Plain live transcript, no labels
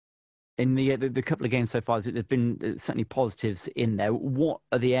In the couple of games so far, there've been certainly positives in there. What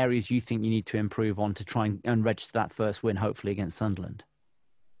are the areas you think you need to improve on to try and register that first win, hopefully against Sunderland?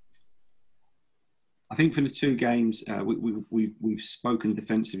 I think for the two games, we've spoken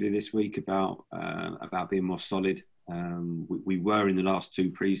defensively this week about being more solid. We were in the last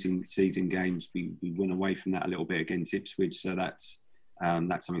two pre-season games. We went away from that a little bit against Ipswich, so that's something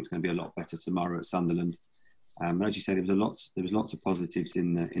that's going to be a lot better tomorrow at Sunderland. As you said, there was lots of positives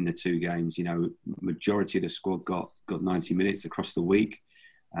in the two games. You know, majority of the squad got 90 minutes across the week.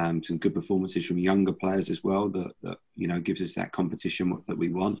 Some good performances from younger players as well. That you know gives us that competition that we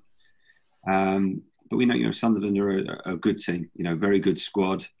want. But we know, Sunderland are a good team. You know, very good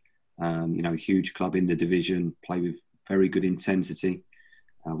squad. Huge club in the division. Play with very good intensity.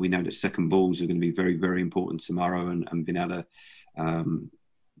 We know that second balls are going to be very, very important tomorrow, and being able to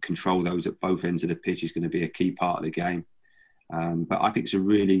control those at both ends of the pitch is going to be a key part of the game. But I think it's a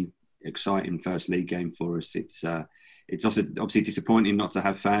really exciting first league game for us. It's also obviously disappointing not to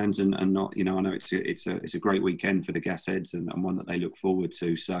have fans and not, I know it's a great weekend for the Gasheads and one that they look forward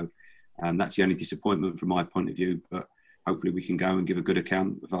to. So that's the only disappointment from my point of view. But hopefully we can go and give a good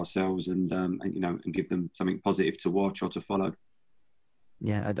account of ourselves and give them something positive to watch or to follow.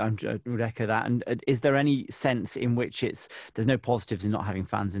 Yeah, I would echo that. And is there any sense in which there's no positives in not having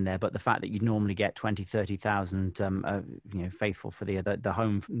fans in there, but the fact that you normally get 20, 30,000, faithful for the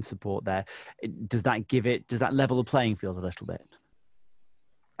home support there, does that level the playing field a little bit?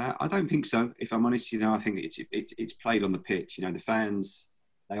 I don't think so. If I'm honest, I think it's played on the pitch. The fans,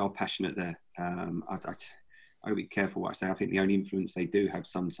 they are passionate there. I would be careful what I say. I think the only influence they do have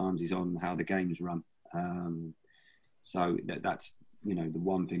sometimes is on how the games run. So that's the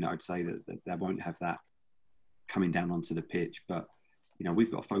one thing that I'd say that they won't have that coming down onto the pitch. But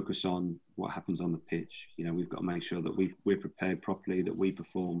we've got to focus on what happens on the pitch. We've got to make sure that we're prepared properly, that we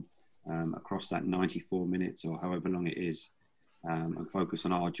perform across that 94 minutes or however long it is, and focus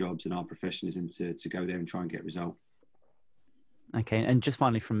on our jobs and our professionalism to go there and try and get a result. Okay, and just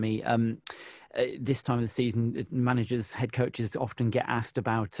finally from me, this time of the season, managers, head coaches often get asked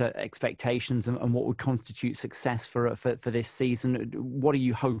about expectations and what would constitute success for this season. What are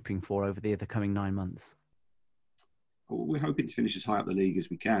you hoping for over the coming 9 months? Well, we're hoping to finish as high up the league as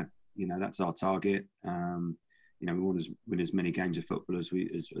we can. That's our target. We want to win as many games of football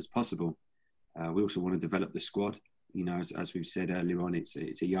as possible. We also want to develop the squad. As we've said earlier on, it's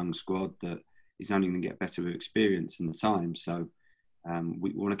a young squad that is only going to get better with experience and time. So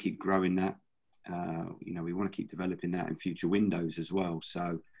we want to keep growing that. We want to keep developing that in future windows as well.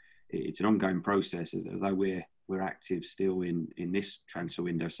 So it's an ongoing process. Although we're active still in this transfer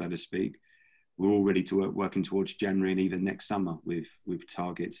window, so to speak, we're all ready to working towards January and even next summer with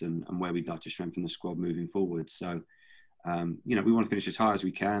targets and where we'd like to strengthen the squad moving forward. So we want to finish as high as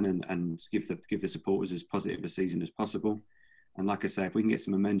we can and give the supporters as positive a season as possible. And like I say, if we can get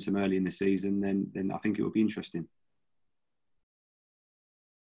some momentum early in the season, then I think it will be interesting.